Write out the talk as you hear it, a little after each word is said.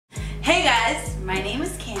My name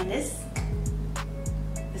is Candace.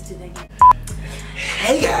 Let's do that again.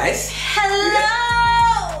 Hey guys.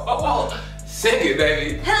 Hello. Oh, sing it,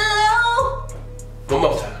 baby. Hello. One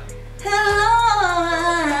more time. Hello.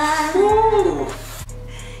 Woo.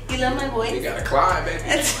 You love my voice? You gotta climb, baby.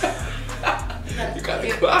 You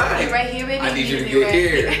gotta climb. You're right here, baby. I need you to get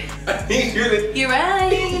here. I need you to. You're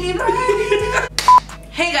right. You're right.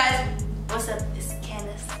 Hey guys, what's up? It's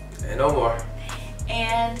Candace And Omar.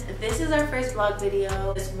 and this is our first vlog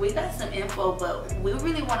video. We got some info, but we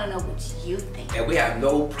really want to know what you think. And we have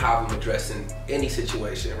no problem addressing any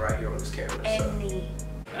situation right here on this camera. Any.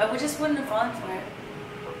 We just wouldn't have fallen for it.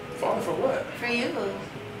 Falling for what? For you.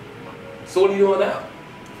 So what are you doing now?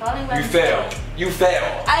 Falling by You mistake. failed. You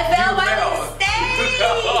failed. I fell You by failed. mistake.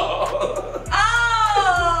 Oh,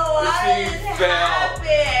 Oh, how she did this fell.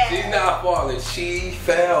 happen? She's not falling. She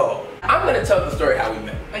fell. I'm gonna tell the story how we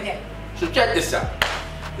met. Okay. So check this out.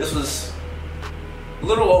 This was a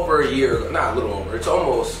little over a year, not a little over, it's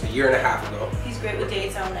almost a year and a half ago. He's great with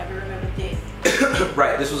dates. I'll never remember the date.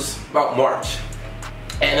 Right, this was about March.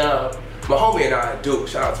 And my homie and I, Duke,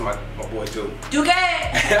 shout out to my boy Duke. Duke!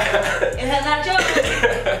 It has not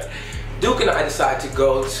joked. Duke and I decided to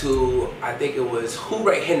go to, I think it was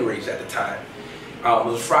Hooray Henry's at the time. It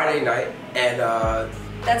was Friday night, and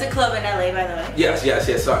That's a club in LA, by the way. yes,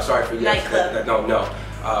 sorry for you. Nightclub. No.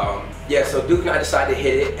 Yeah, so Duke and I decided to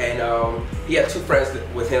hit it, and he had two friends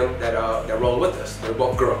with him that rolled with us. They were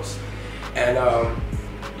both girls, and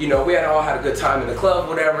you know, we had all had a good time in the club,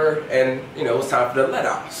 whatever, and you know, it was time for the let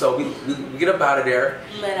out. So we get up out of there.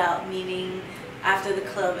 Let out, meaning after the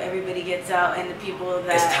club, everybody gets out, and the people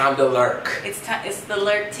that It's time to lurk. It's the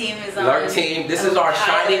lurk team is on. Lurk team. This is our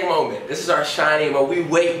shining moment. This is our shining moment.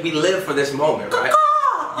 We live for this moment, right?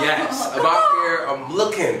 Yes. I'm out here. I'm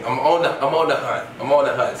looking. I'm on the hunt.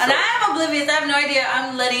 So, And I am oblivious. I have no idea.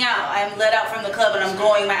 I'm letting out. I'm let out from the club, and I'm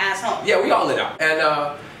going my ass home. yeah, we all lit out.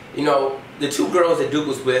 And you know, the two girls that Duke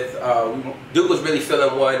was with, Duke was really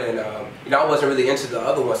feeling one, and you know, I wasn't really into the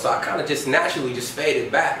other one, so I kind of just naturally just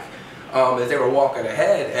faded back as they were walking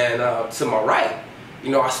ahead. And to my right, you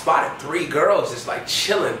know, I spotted three girls just like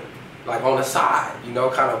chilling, like on the side, you know,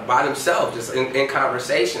 kind of by themselves, just in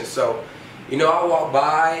conversation. So, you know, I walked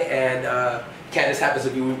by, and Candace happens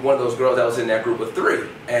to be one of those girls that was in that group of three.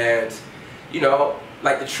 And, you know,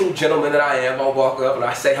 like the true gentleman that I am, I walk up and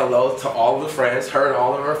I say hello to all of the friends, her and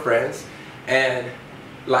all of her friends. And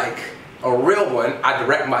like a real one, I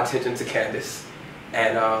direct my attention to Candace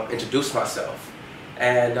and introduce myself.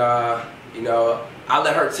 And, you know, I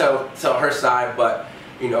let her tell her side, but,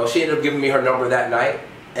 you know, she ended up giving me her number that night.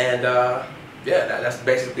 And, yeah, that's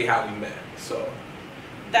basically how we met, so.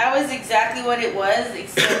 That was exactly what it was,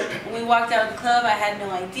 except we walked out of the club. I had no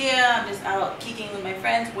idea. I'm just out kicking with my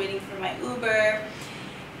friends, waiting for my Uber.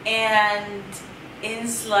 And in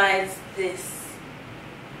slides this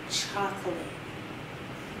chocolate,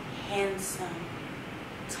 handsome,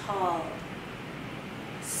 tall,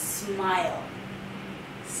 smiley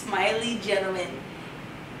gentleman.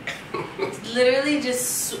 It's literally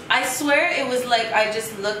just, I swear it was like I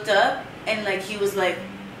just looked up and like he was like,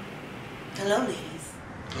 hello ladies.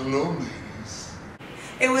 Hello, ladies.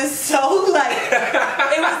 It was so like,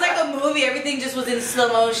 it was like a movie. Everything just was in slow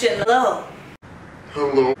motion. Hello.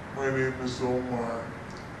 Hello, my name is Omar.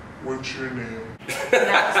 What's your name? And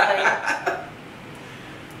I was like,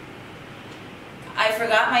 I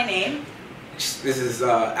forgot my name. This is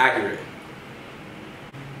accurate.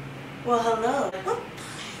 Well, hello.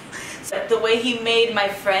 So the way he made my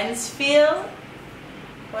friends feel.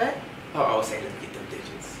 What? Oh, I was saying, let me get them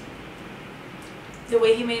digits. The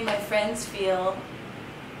way he made my friends feel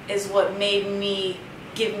is what made me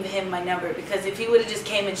give him my number, because if he would have just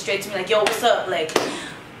came in straight to me like, yo, what's up, like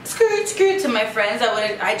skirt to my friends,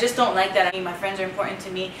 I just don't like that. I mean, my friends are important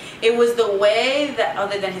to me. It was the way that,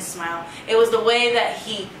 other than his smile, it was the way that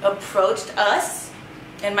he approached us.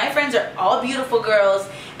 And my friends are all beautiful girls,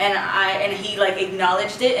 and he like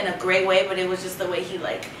acknowledged it in a great way, but it was just the way he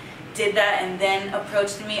like did that, and then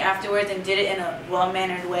approached me afterwards and did it in a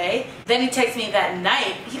well-mannered way. Then he texted me that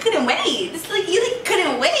night. He couldn't wait. It's like you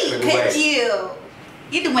couldn't wait, could you?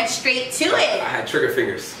 You went straight to it. I had trigger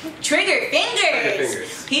fingers. Trigger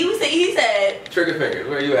fingers. He said. Trigger fingers.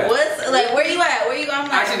 Where you at? What's like? Where you at? Where you going?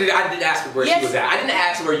 Actually, I did ask her where she was at. I didn't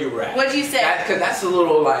ask where you were at. What'd you say? Because that's a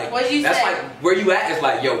little like. What'd you say? That's like where you at is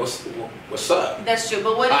like, yo, what's up? That's true.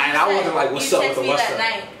 But what did you say? And I wasn't like, what's up with the what's up? You texted me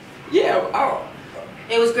that night. Yeah. Oh.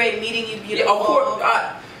 It was great meeting you, beautiful. Yeah, of course.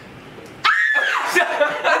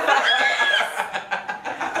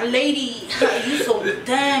 Lady, you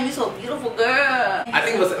so beautiful, girl.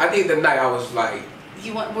 I think the night I was like,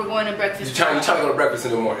 we're going to breakfast. You trying to go to breakfast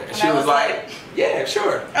in the morning? And she was like, yeah,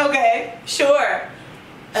 sure. Okay, sure.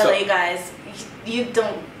 So, LA guys, you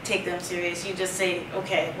don't take them serious. You just say,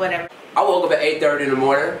 okay, whatever. I woke up at 8:30 in the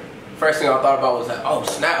morning. First thing I thought about was like, oh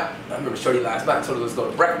snap! I remember Shorty last night. I told her let's go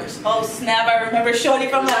to breakfast. Oh snap! I remember Shorty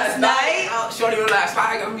from last night. Shorty from last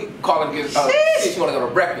night got me calling to see if she want to go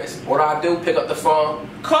to breakfast. What do I do? Pick up the phone.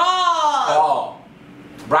 Call.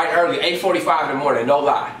 Bright early, 8:45 in the morning. No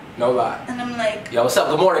lie, no lie. And I'm like, yo, what's up?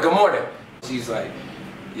 Good morning, good morning. She's like,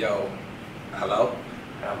 yo, hello.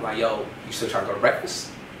 And I'm like, yo, you still trying to go to breakfast?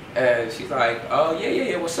 And she's like, oh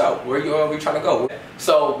yeah, what's up? Where you trying to go?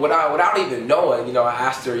 So without even knowing, you know, I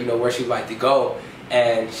asked her, you know, where she'd like to go,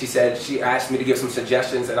 and she asked me to give some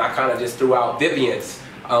suggestions, and I kind of just threw out Vivian's,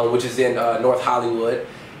 which is in North Hollywood,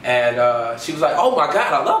 and she was like, oh my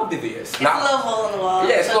God, I love Vivian's. It's a little hole in the wall.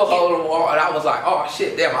 Yeah, it's a little hole in the wall, and I was like, oh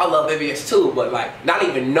shit, damn, I love Vivian's too, but like not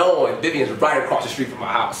even knowing Vivian's right across the street from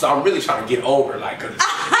my house, so I'm really trying to get over, like, cause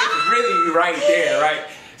it's really right there, right?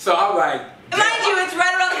 So I'm like. Mind you, it's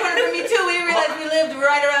right around the corner from me too. We realized we lived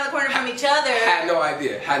right around the corner from each other. Had no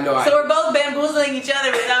idea. So we're both bamboozling each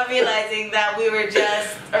other without realizing that we were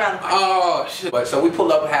just around the corner. Oh shit. But so we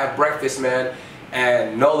pull up and have breakfast, man.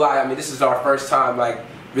 And no lie, I mean, this is our first time like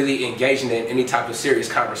really engaging in any type of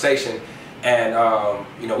serious conversation. And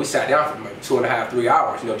you know, we sat down for like 2.5, 3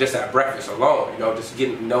 hours, you know, just at breakfast alone, you know, just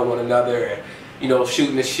getting to know one another and, you know,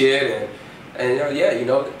 shooting the shit and yeah, you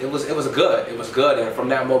know, it was good. It was good, and from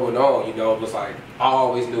that moment on, you know, it was like I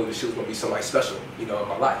always knew that she was gonna be somebody special, you know, in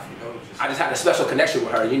my life. You know, I just had a special connection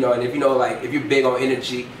with her, you know. And if you know, like, if you're big on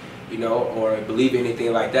energy, you know, or believe in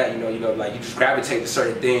anything like that, you know, like you just gravitate to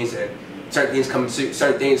certain things, and certain things come to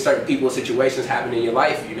certain people, situations happen in your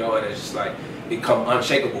life, you know, and it's just like become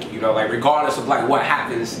unshakable, you know, like regardless of like what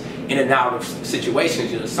happens in and out of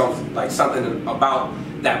situations, you know, something about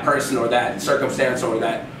that person or that circumstance or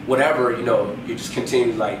that whatever, you know, you just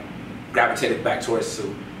continue to like gravitate back towards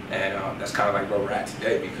Sue, and that's kind of like where we're at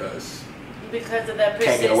today because of that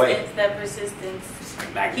persistence.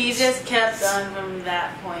 Like he just kept on from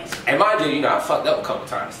that point. And mind you, you know, I fucked up a couple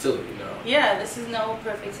times too, you know. Yeah, this is no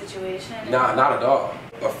perfect situation. Nah, not at all.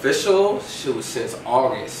 Official, she was since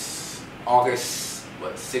August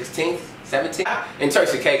what, 16th, 17th? In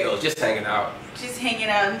Turks and Caicos, just hanging out. Just hanging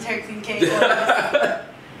out in Turks and Caicos.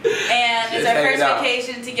 And it's our first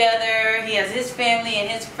vacation together. He has his family and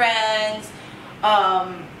his friends.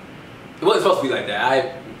 It wasn't supposed to be like that.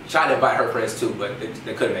 I tried to invite her friends too, but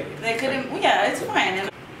they couldn't make it. They couldn't. Yeah, it's fine.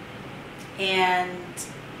 And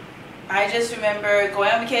I just remember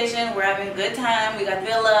going on vacation. We're having a good time. We got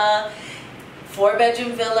villa,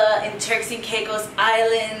 4-bedroom villa in Turks and Caicos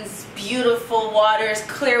Islands. Beautiful waters,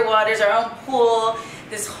 clear waters, our own pool.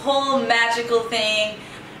 This whole magical thing,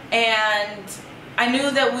 and I knew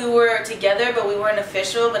that we were together, but we weren't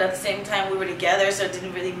official, but at the same time we were together, so it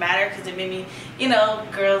didn't really matter because it made me, you know,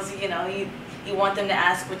 girls, you know, you want them to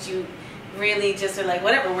ask what you really just are like,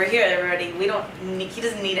 whatever, we're here already. He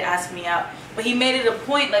doesn't need to ask me out. But he made it a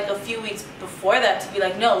point like a few weeks before that to be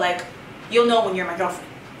like, no, like, you'll know when you're my girlfriend.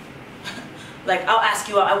 Like, I'll ask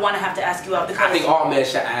you out. I want to have to ask you out because I think all men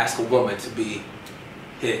should ask a woman to be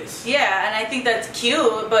his. Yeah, and I think that's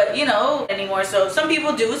cute, but you know, anymore. So some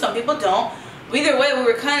people do, some people don't. Either way, we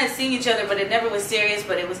were kind of seeing each other, but it never was serious,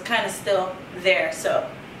 but it was kind of still there, so.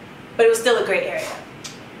 But it was still a great area.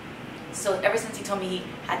 So ever since he told me he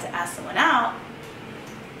had to ask someone out,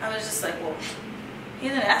 I was just like, well, he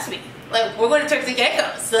didn't ask me. Like, we're going to Turks and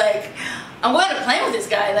Caicos. Like, I'm going to play with this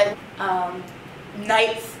guy. Like,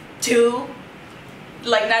 night 2,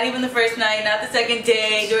 like not even the first night, not the second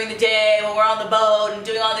day, during the day when we're on the boat and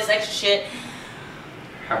doing all this extra shit.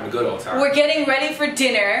 Having a good old time. We're getting ready for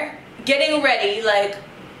dinner. Getting ready, like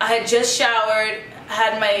I had just showered,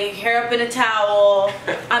 had my hair up in a towel.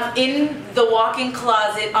 I'm in the walk-in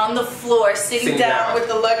closet on the floor, sitting down with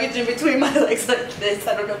the luggage in between my legs like this.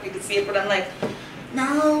 I don't know if you can see it, but I'm like,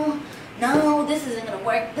 no, this isn't gonna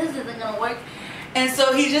work. This isn't gonna work. And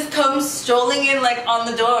so he just comes strolling in like on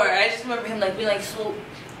the door. I just remember him like being like swoop. With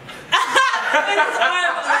his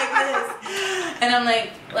arm like this. And I'm like,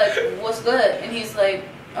 what's good? And he's like,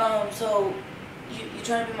 so you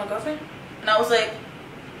trying to be my girlfriend? And I was like,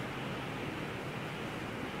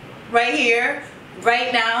 right here,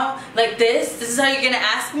 right now, like this is how you're gonna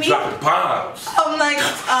ask me? Dropping bombs. I'm like,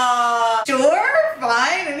 sure,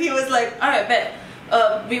 fine. And he was like, all right, bet.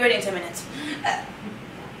 Be ready in 10 minutes.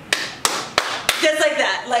 Just like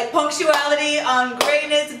that, like punctuality on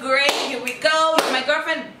greatness, great, here we go, you're my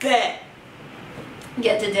girlfriend, bet.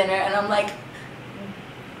 Get to dinner, and I'm like,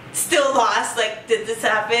 still lost. Like, did this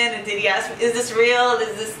happen? And did he ask, is this real?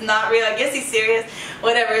 Is this not real? I guess he's serious.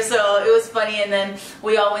 Whatever. So it was funny. And then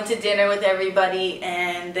we all went to dinner with everybody.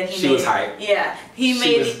 And then she was hype. Yeah.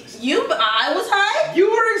 I was hype? You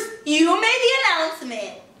made the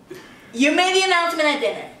announcement. You made the announcement at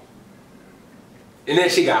dinner. And then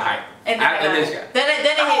she got hype. Then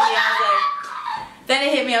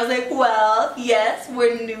it hit me. I was like, well, yes,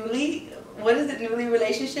 we're newly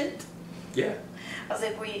relationship? Yeah. I was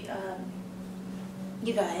like,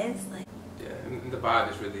 you guys, like. Yeah, and the vibe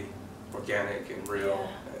is really organic and real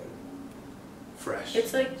and fresh.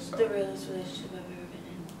 It's like the realest relationship I've ever been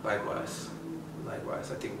in.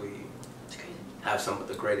 Likewise. I think we It's crazy. have some of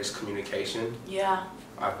the greatest communication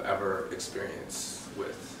I've ever experienced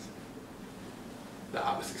with the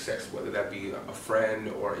opposite sex, whether that be a friend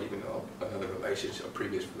or even another relationship, a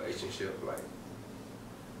previous relationship. Like,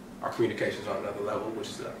 our communication's on another level, which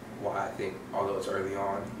is why I think, although it's early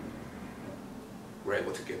on, we're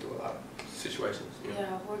able to get through a lot of situations. You know?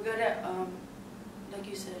 Yeah, we're good at, like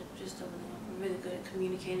you said, we're really good at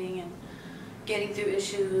communicating and getting through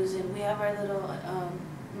issues, and we have our little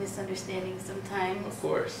misunderstandings sometimes. Of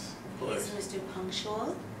course. He's Mr.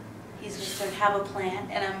 Punctual. He's Mr. Have a Plan,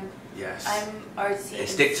 and I'm artsy and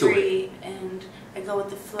stick free, and I go with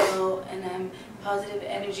the flow, and I'm positive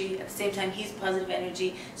energy. At the same time, he's positive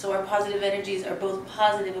energy. So our positive energies are both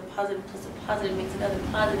positive, and positive plus a positive makes another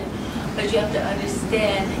positive. But you have to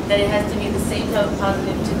understand that it has to be the same type of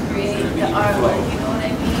positive to create the artwork. You know what I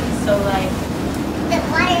mean? So like the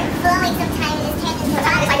water flowing sometimes is tangent to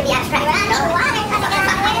sometimes like the abstract. The water coming out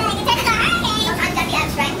like it's a hurricane. Sometimes got the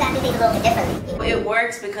abstract, that do things a little bit differently. It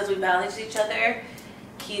works because we balance each other.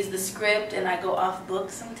 He's the script, and I go off book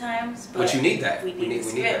sometimes. But you need that. We need the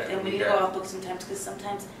script, and we need to go off book sometimes, because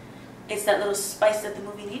sometimes it's that little spice that the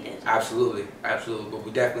movie needed. Absolutely, absolutely. But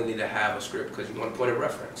we definitely need to have a script, because you want a point of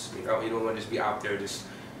reference. You know, you don't want to just be out there just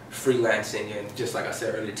freelancing and, just like I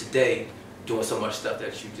said earlier today, doing so much stuff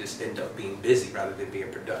that you just end up being busy rather than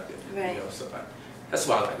being productive. Right. You know, so that's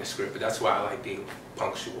why I like the script, but that's why I like being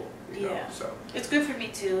punctual. You know, so it's good for me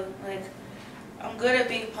too. Like, I'm good at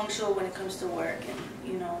being punctual when it comes to work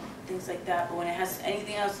and, you know, things like that. But when it has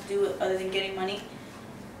anything else to do with other than getting money,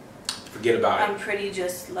 forget about it. I'm pretty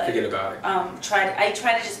just like, forget about it. I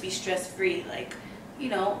try to just be stress free. Like, you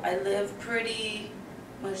know, I live pretty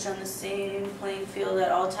much on the same playing field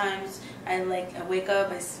at all times. I wake up,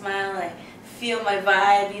 I smile, I feel my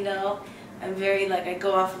vibe. You know, I'm very like, I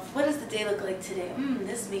go off of what does the day look like today.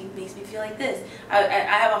 This makes me feel like this. I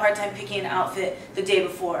have a hard time picking an outfit the day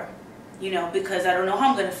before. You know, because I don't know how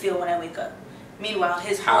I'm going to feel when I wake up. Meanwhile,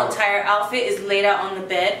 his whole entire outfit is laid out on the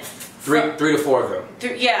bed. Three to four of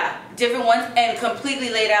them. Yeah, different ones, and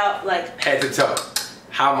completely laid out, like, head to toe.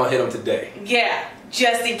 How I'm going to hit him today. Yeah,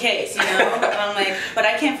 just in case, you know. I'm like, but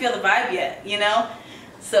I can't feel the vibe yet, you know.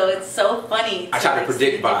 So it's so funny. I try to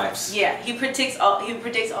predict vibes. Yeah, he predicts all the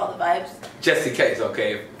vibes. Just in case,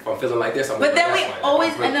 okay. If I'm feeling like this, I'm. But then we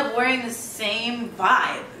always end up wearing the same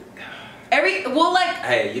vibe.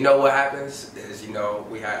 Hey, you know what happens is, you know,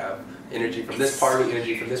 we have energy from this party,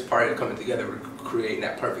 energy from this party coming together, we're creating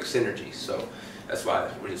that perfect synergy. So that's why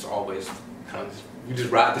we're just always we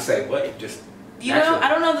just ride the same way, just. You know, I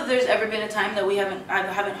don't know that there's ever been a time that I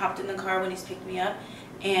haven't hopped in the car when he's picked me up,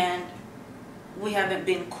 and we haven't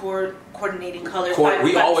been coordinating colors.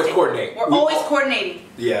 We always coordinate. We're always coordinating.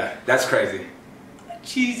 Yeah, that's crazy.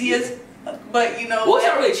 Cheesy as. But you know, well, it's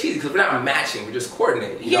not really cheesy because we're not matching. We're just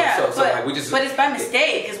coordinating. You know? So like we just. But it's by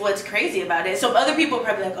mistake is what's crazy about it. So other people are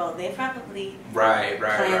probably like, oh, they probably. Right.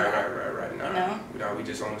 No, we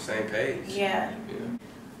just on the same page. Yeah.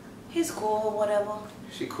 He's cool, whatever.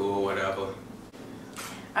 She cool, whatever.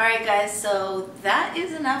 All right, guys. So that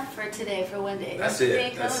is enough for today for one day. That's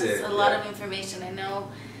it. That's it. It's a lot of information. I know.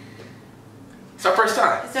 It's our first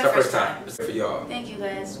time. It's our first time. It's for y'all. Thank you,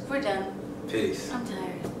 guys. We're done. Peace. I'm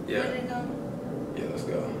tired. Yeah. Ready to go? Yeah, let's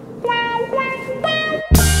go.